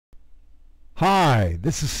Hi,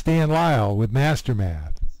 this is Stan Lyle with Master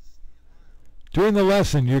Math. During the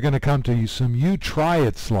lesson, you're going to come to some You Try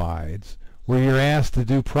It slides where you're asked to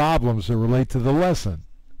do problems that relate to the lesson.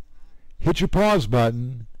 Hit your pause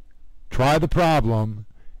button, try the problem,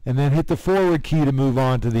 and then hit the forward key to move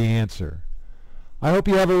on to the answer. I hope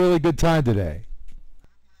you have a really good time today.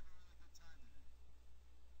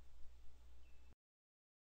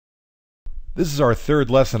 This is our third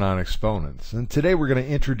lesson on exponents, and today we're going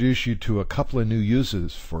to introduce you to a couple of new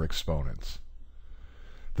uses for exponents.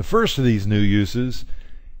 The first of these new uses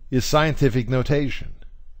is scientific notation.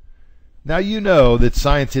 Now you know that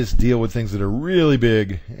scientists deal with things that are really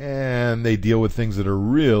big and they deal with things that are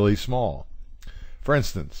really small. For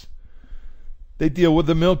instance, they deal with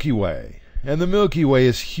the Milky Way, and the Milky Way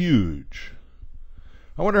is huge.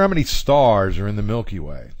 I wonder how many stars are in the Milky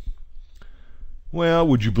Way. Well,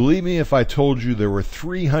 would you believe me if I told you there were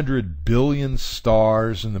 300 billion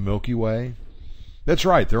stars in the Milky Way? That's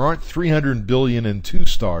right, there aren't 300 billion and 2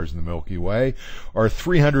 stars in the Milky Way, or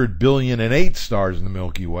 300 billion and 8 stars in the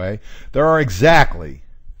Milky Way. There are exactly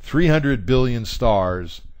 300 billion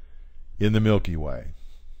stars in the Milky Way.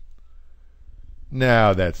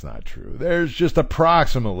 No, that's not true. There's just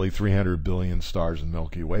approximately 300 billion stars in the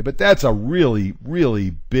Milky Way, but that's a really, really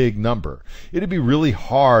big number. It'd be really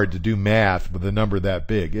hard to do math with a number that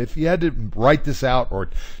big. If you had to write this out or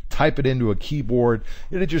type it into a keyboard,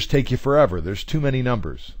 it'd just take you forever. There's too many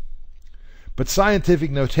numbers. But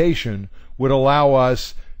scientific notation would allow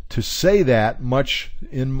us to say that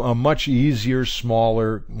in a much easier,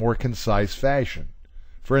 smaller, more concise fashion.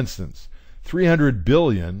 For instance, 300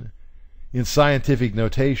 billion in scientific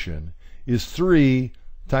notation is 3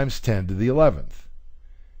 times 10 to the 11th.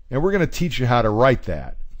 And we're going to teach you how to write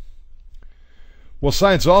that. Well,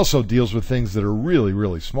 science also deals with things that are really,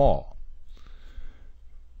 really small.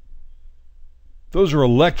 Those are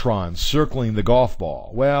electrons circling the golf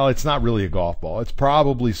ball. Well, it's not really a golf ball. It's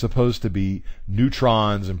probably supposed to be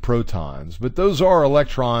neutrons and protons, but those are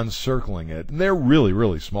electrons circling it, and they're really,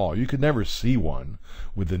 really small. You could never see one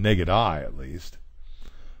with the naked eye, at least.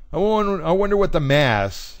 I wonder what the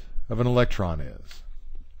mass of an electron is.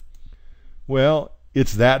 Well,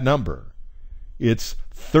 it's that number. It's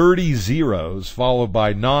 30 zeros followed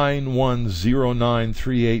by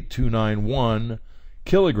 910938291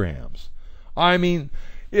 kilograms. I mean,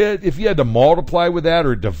 if you had to multiply with that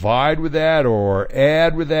or divide with that or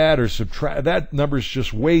add with that or subtract, that number is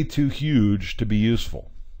just way too huge to be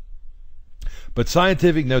useful. But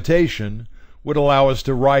scientific notation would allow us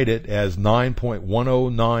to write it as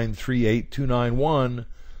 9.1093891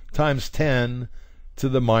 times 10 to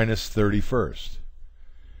the minus 31st.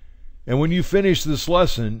 And when you finish this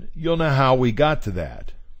lesson, you'll know how we got to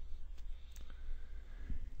that.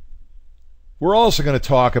 We're also going to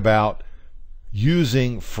talk about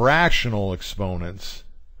using fractional exponents,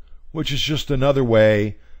 which is just another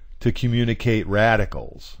way to communicate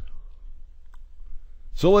radicals.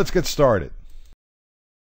 So let's get started.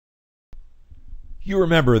 You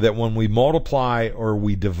remember that when we multiply or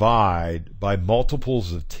we divide by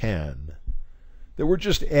multiples of 10, that we're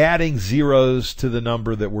just adding zeros to the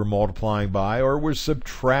number that we're multiplying by, or we're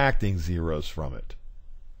subtracting zeros from it.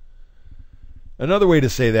 Another way to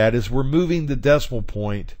say that is we're moving the decimal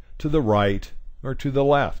point to the right or to the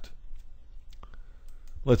left.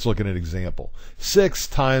 Let's look at an example. 6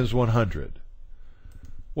 times 100.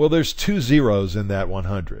 Well, there's 2 zeros in that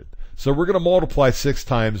 100. So we're going to multiply 6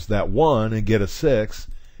 times that 1 and get a 6,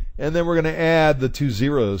 and then we're going to add the 2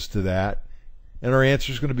 zeros to that, and our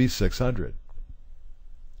answer is going to be 600.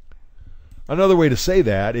 Another way to say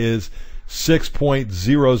that is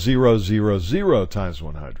 6.0000 times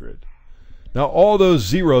 100. Now all those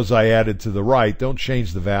zeros I added to the right don't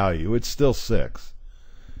change the value. It's still 6.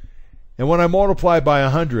 And when I multiply by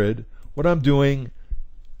 100, what I'm doing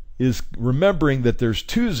is remembering that there's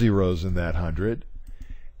 2 zeros in that 100,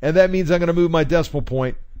 and that means I'm going to move my decimal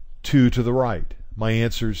point 2 to the right. My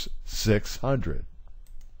answer's 600.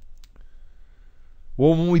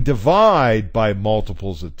 Well, when we divide by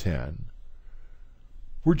multiples of 10,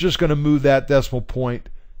 we're just going to move that decimal point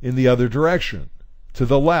in the other direction, to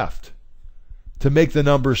the left, to make the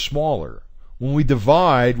number smaller. When we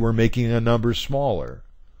divide, we're making a number smaller.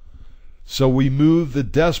 So we move the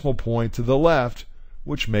decimal point to the left,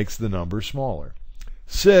 which makes the number smaller.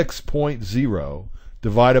 6.0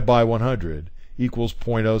 divided by 100 equals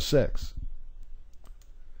 0.06.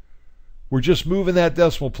 We're just moving that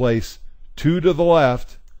decimal place 2 to the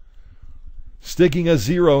left, sticking a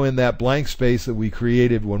 0 in that blank space that we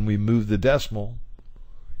created when we moved the decimal,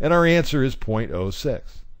 and our answer is 0.06.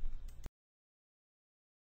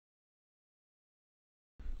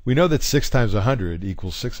 We know that 6 times 100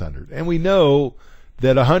 equals 600. And we know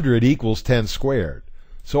that 100 equals 10 squared.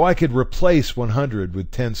 So I could replace 100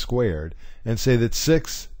 with 10 squared and say that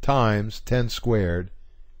 6 times 10 squared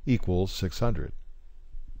equals 600.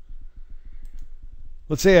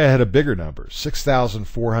 Let's say I had a bigger number,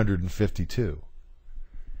 6,452.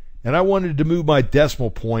 And I wanted to move my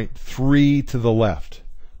decimal point 3 to the left.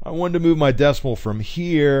 I wanted to move my decimal from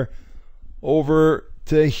here over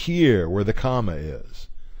to here where the comma is.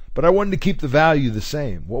 But I wanted to keep the value the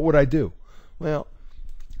same. What would I do? Well,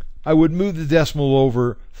 I would move the decimal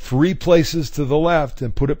over 3 places to the left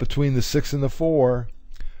and put it between the 6 and the 4.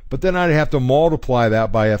 But then I'd have to multiply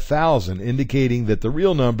that by 1,000, indicating that the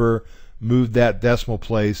real number moved that decimal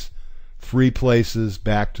place 3 places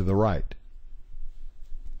back to the right.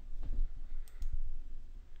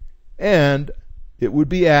 And it would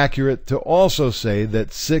be accurate to also say that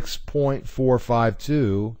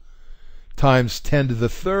 6.452 times 10 to the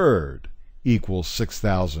third equals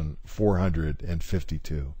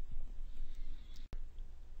 6,452.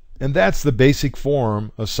 And that's the basic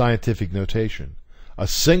form of scientific notation. A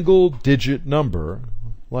single digit number,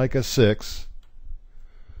 like a 6,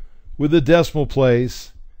 with a decimal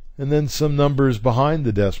place and then some numbers behind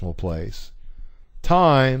the decimal place,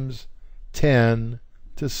 times 10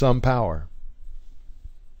 to some power.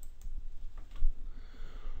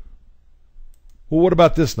 Well, what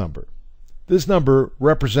about this number? This number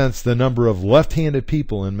represents the number of left-handed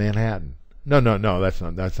people in Manhattan. No, that's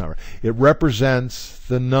not right. It represents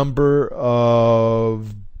the number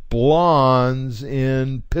of blondes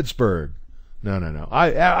in Pittsburgh. No.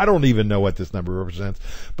 I don't even know what this number represents,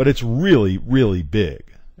 but it's really, really big.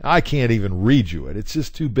 I can't even read you it. It's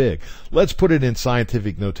just too big. Let's put it in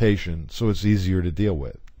scientific notation so it's easier to deal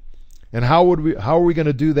with. And how are we going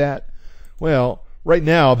to do that? Well, right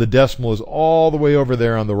now the decimal is all the way over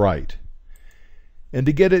there on the right. And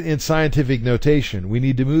to get it in scientific notation, we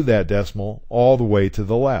need to move that decimal all the way to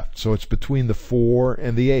the left. So it's between the 4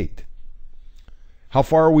 and the 8. How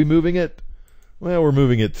far are we moving it? Well, we're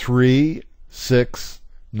moving it 3, 6,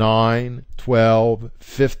 9, 12,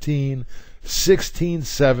 15, 16,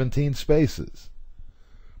 17 spaces.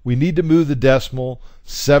 We need to move the decimal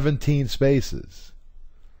 17 spaces.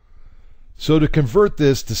 So to convert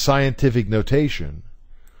this to scientific notation,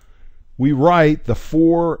 we write the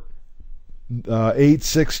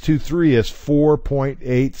 4.8623 as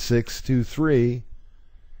 4.8623,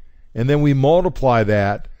 and then we multiply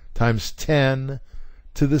that times 10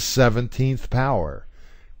 to the 17th power,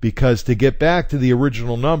 because to get back to the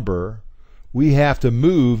original number, we have to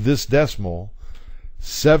move this decimal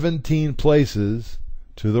 17 places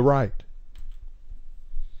to the right.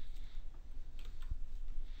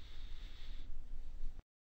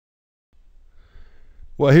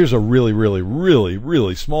 Well, here's a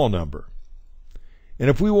really small number. And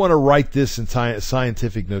if we want to write this in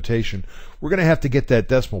scientific notation, we're going to have to get that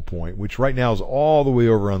decimal point, which right now is all the way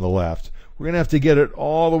over on the left. We're going to have to get it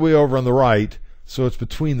all the way over on the right, so it's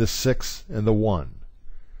between the 6 and the 1.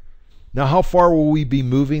 Now, how far will we be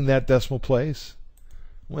moving that decimal place?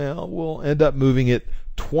 Well, we'll end up moving it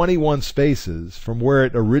 21 spaces from where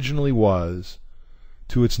it originally was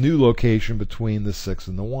to its new location between the 6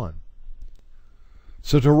 and the 1.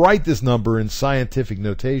 So to write this number in scientific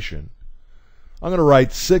notation, I'm going to write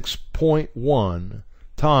 6.1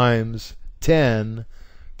 times 10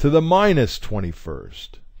 to the minus 21st.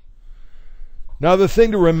 Now the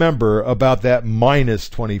thing to remember about that minus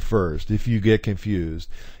 21st, if you get confused,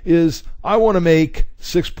 is I want to make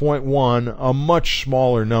 6.1 a much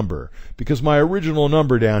smaller number, because my original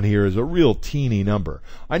number down here is a real teeny number.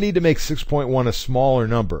 I need to make 6.1 a smaller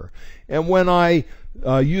number. And when I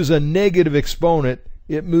use a negative exponent,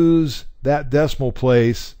 it moves that decimal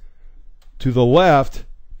place to the left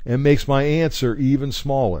and makes my answer even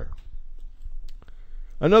smaller.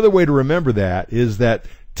 Another way to remember that is that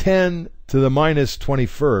 10 to the minus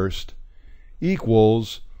 21st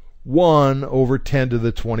equals 1 over 10 to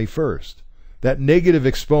the 21st. That negative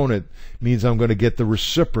exponent means I'm going to get the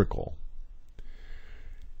reciprocal.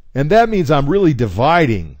 And that means I'm really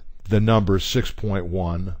dividing the number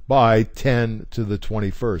 6.1 by 10 to the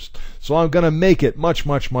 21st. So I'm going to make it much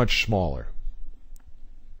smaller.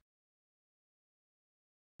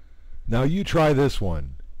 Now you try this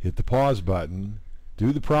one. Hit the pause button,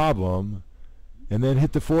 do the problem, and then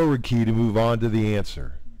hit the forward key to move on to the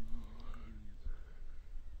answer.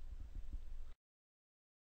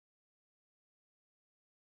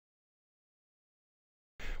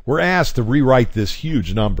 We're asked to rewrite this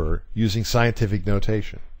huge number using scientific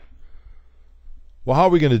notation. Well, how are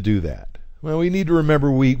we going to do that? Well, we need to remember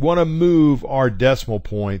we want to move our decimal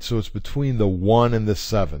point so it's between the 1 and the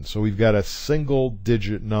 7. So we've got a single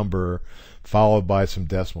digit number followed by some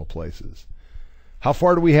decimal places. How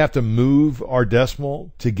far do we have to move our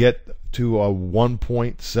decimal to get to a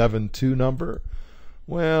 1.72 number?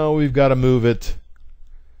 Well, we've got to move it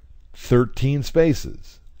 13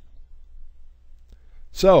 spaces.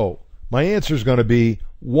 So my answer is going to be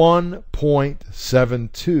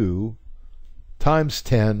 1.72 times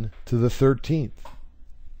 10 to the 13th.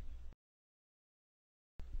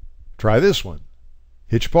 Try this one.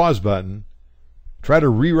 Hit your pause button. Try to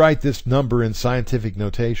rewrite this number in scientific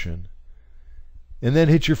notation, and then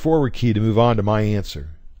hit your forward key to move on to my answer.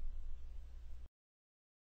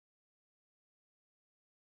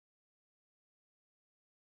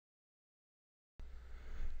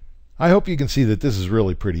 I hope you can see that this is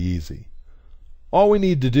really pretty easy. All we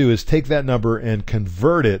need to do is take that number and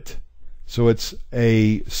convert it so it's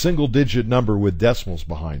a single digit number with decimals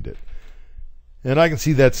behind it. And I can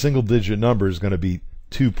see that single digit number is going to be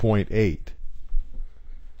 2.8.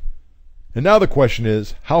 And now the question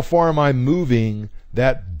is, how far am I moving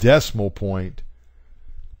that decimal point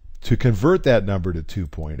to convert that number to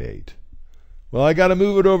 2.8? Well, I got to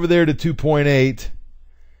move it over there to 2.8,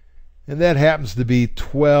 and that happens to be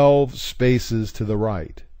 12 spaces to the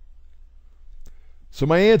right. So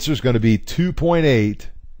my answer is going to be 2.8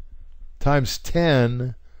 times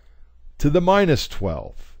 10 to the minus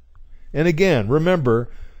 12. And again, remember,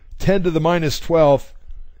 10 to the minus 12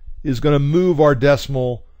 is going to move our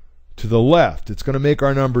decimal to the left. It's going to make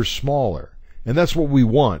our number smaller. And that's what we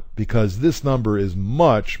want, because this number is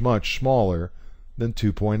much, much smaller than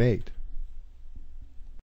 2.8.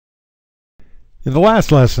 In the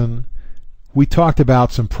last lesson, we talked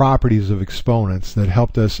about some properties of exponents that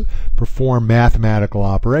helped us perform mathematical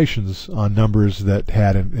operations on numbers that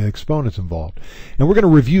had exponents involved. And we're going to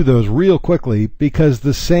review those real quickly because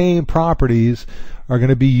the same properties are going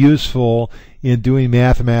to be useful in doing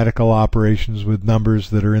mathematical operations with numbers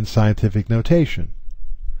that are in scientific notation.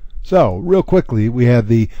 So, real quickly, we have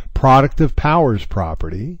the product of powers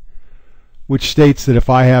property, which states that if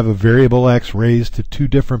I have a variable x raised to two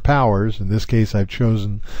different powers, in this case I've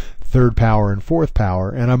chosen third power and fourth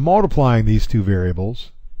power, and I'm multiplying these two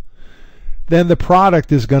variables, then the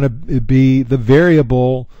product is going to be the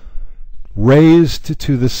variable raised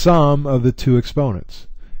to the sum of the two exponents.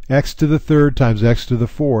 X to the third times x to the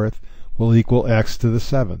fourth will equal x to the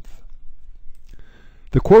seventh.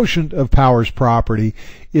 The quotient of powers property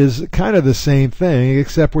is kind of the same thing,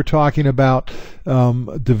 except we're talking about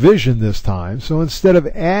division this time. So instead of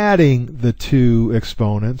adding the two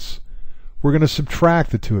exponents, we're going to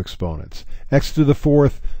subtract the two exponents. X to the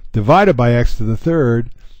fourth divided by x to the third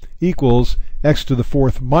equals x to the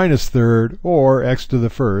fourth minus third, or x to the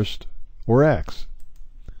first, or x.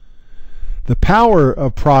 The power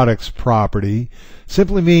of products property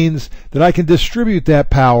simply means that I can distribute that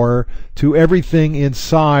power to everything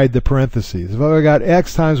inside the parentheses. If I've got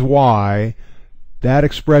x times y, that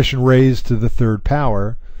expression raised to the third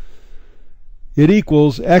power, it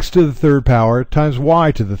equals x to the third power times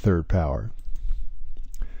y to the third power.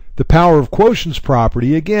 The power of quotients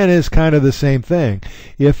property, again, is kind of the same thing.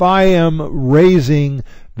 If I am raising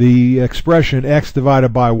the expression x divided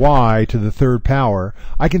by y to the third power,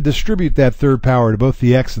 I can distribute that third power to both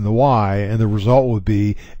the x and the y, and the result would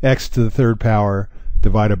be x to the third power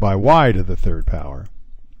divided by y to the third power.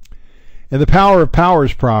 And the power of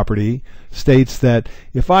powers property states that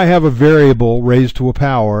if I have a variable raised to a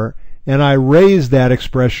power and I raise that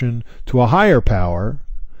expression to a higher power,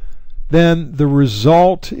 then the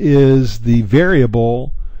result is the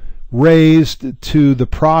variable raised to the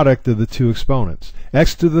product of the two exponents.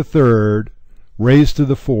 X to the third raised to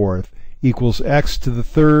the fourth equals x to the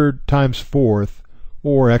third times fourth,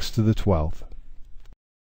 or x to the 12th.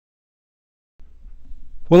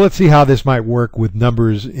 Well, let's see how this might work with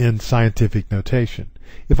numbers in scientific notation.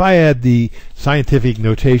 If I had the scientific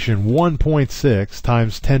notation 1.6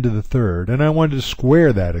 times 10 to the third, and I wanted to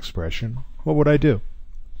square that expression, what would I do?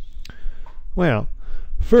 Well,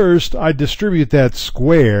 first I'd distribute that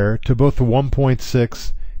square to both the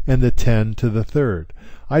 1.6 and the 10 to the third.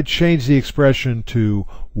 I'd change the expression to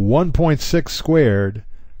 1.6 squared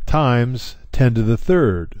times 10 to the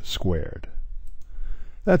third squared.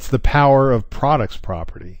 That's the power of products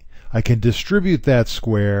property. I can distribute that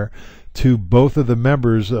square to both of the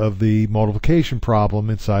members of the multiplication problem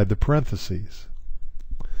inside the parentheses.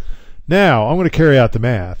 Now, I'm going to carry out the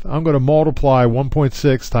math. I'm going to multiply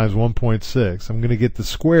 1.6 times 1.6. I'm going to get the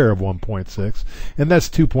square of 1.6, and that's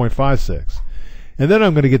 2.56. And then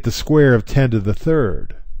I'm going to get the square of 10 to the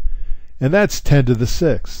third, and that's 10 to the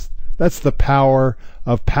sixth. That's the power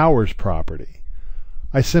of powers property.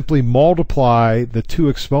 I simply multiply the two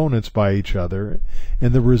exponents by each other,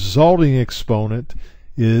 and the resulting exponent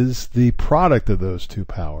is the product of those two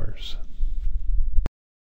powers.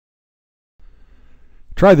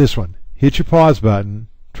 Try this one. Hit your pause button,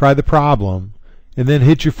 try the problem, and then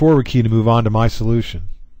hit your forward key to move on to my solution.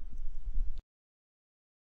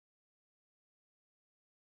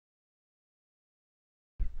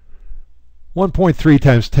 (1.3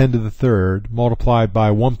 times 10 to the third multiplied by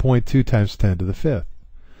 1.2 times 10 to the fifth.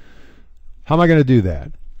 How am I going to do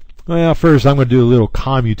that? Well, first I'm going to do a little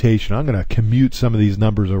commutation. I'm going to commute some of these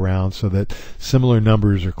numbers around so that similar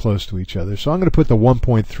numbers are close to each other. So I'm going to put the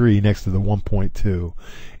 1.3 next to the 1.2,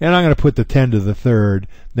 and I'm going to put the 10 to the third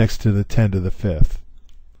next to the 10 to the fifth.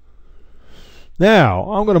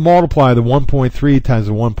 Now I'm going to multiply the 1.3 times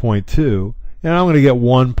the 1.2, and I'm going to get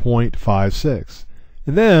 1.56.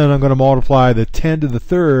 And then I'm going to multiply the 10 to the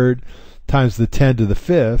third times the 10 to the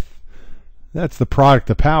fifth. That's the product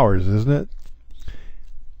of powers, isn't it?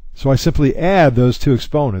 So I simply add those two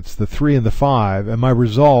exponents, the 3 and the 5, and my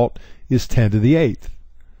result is 10 to the 8th.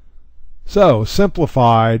 So,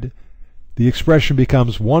 simplified, the expression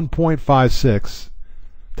becomes 1.56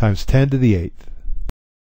 times 10 to the 8th.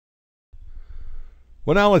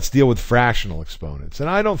 Well, now let's deal with fractional exponents. And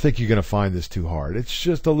I don't think you're going to find this too hard. It's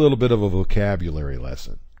just a little bit of a vocabulary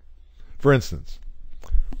lesson. For instance,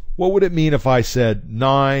 what would it mean if I said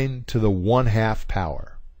 9 to the 1/2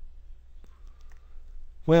 power?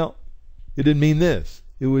 Well, it didn't mean this.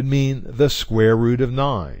 It would mean the square root of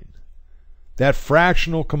 9. That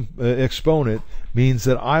fractional exponent means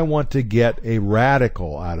that I want to get a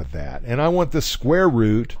radical out of that. And I want the square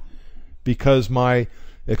root because my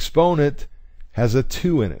exponent has a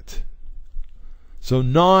 2 in it. So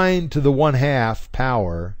 9 to the 1/2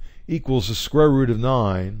 power equals the square root of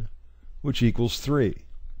 9, which equals 3.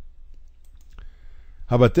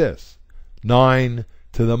 How about this? 9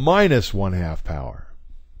 to the minus 1/2 power.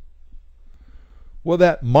 Well,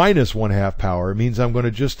 that minus 1/2 power means I'm going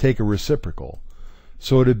to just take a reciprocal.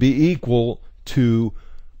 So it would be equal to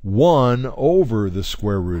 1 over the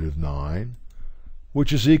square root of 9,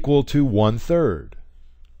 which is equal to 1/3.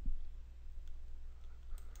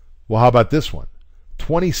 Well, how about this one?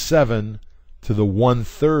 27 to the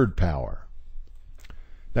 1/3 power.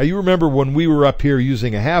 Now you remember when we were up here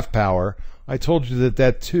using a half power, I told you that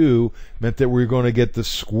that 2 meant that we were going to get the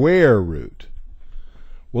square root.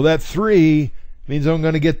 Well, that 3 means I'm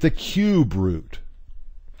going to get the cube root.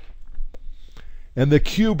 And the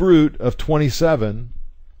cube root of 27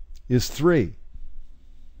 is 3.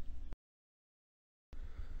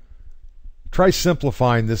 Try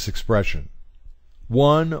simplifying this expression.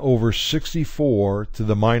 1 over 64 to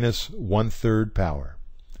the minus 1/3 power.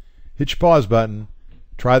 Hit your pause button,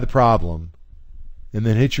 try the problem, and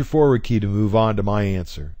then hit your forward key to move on to my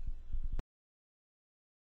answer.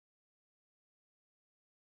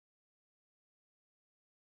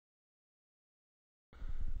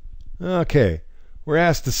 Okay, we're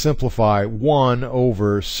asked to simplify 1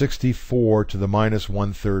 over 64 to the minus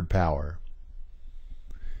 1/3 power.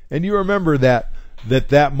 And you remember that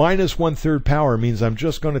minus 1/3 power means I'm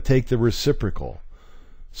just going to take the reciprocal.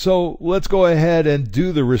 So let's go ahead and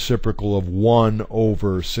do the reciprocal of 1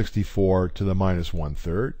 over 64 to the minus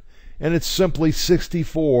 1/3. And it's simply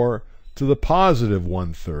 64 to the positive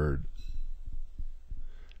 1/3.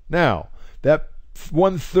 Now, that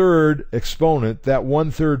 1/3 exponent, that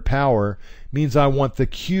 1/3 power, means I want the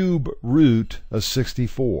cube root of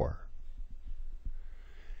 64.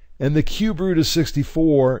 And the cube root of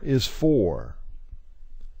 64 is 4.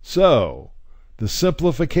 So, the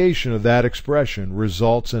simplification of that expression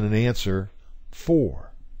results in an answer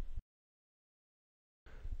 4.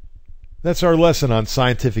 That's our lesson on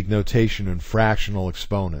scientific notation and fractional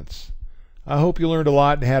exponents. I hope you learned a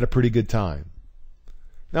lot and had a pretty good time.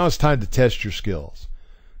 Now it's time to test your skills.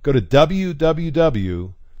 Go to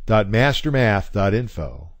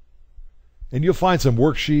www.mastermath.info and you'll find some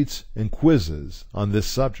worksheets and quizzes on this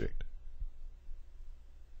subject.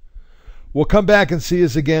 Well, come back and see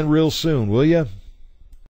us again real soon, will you?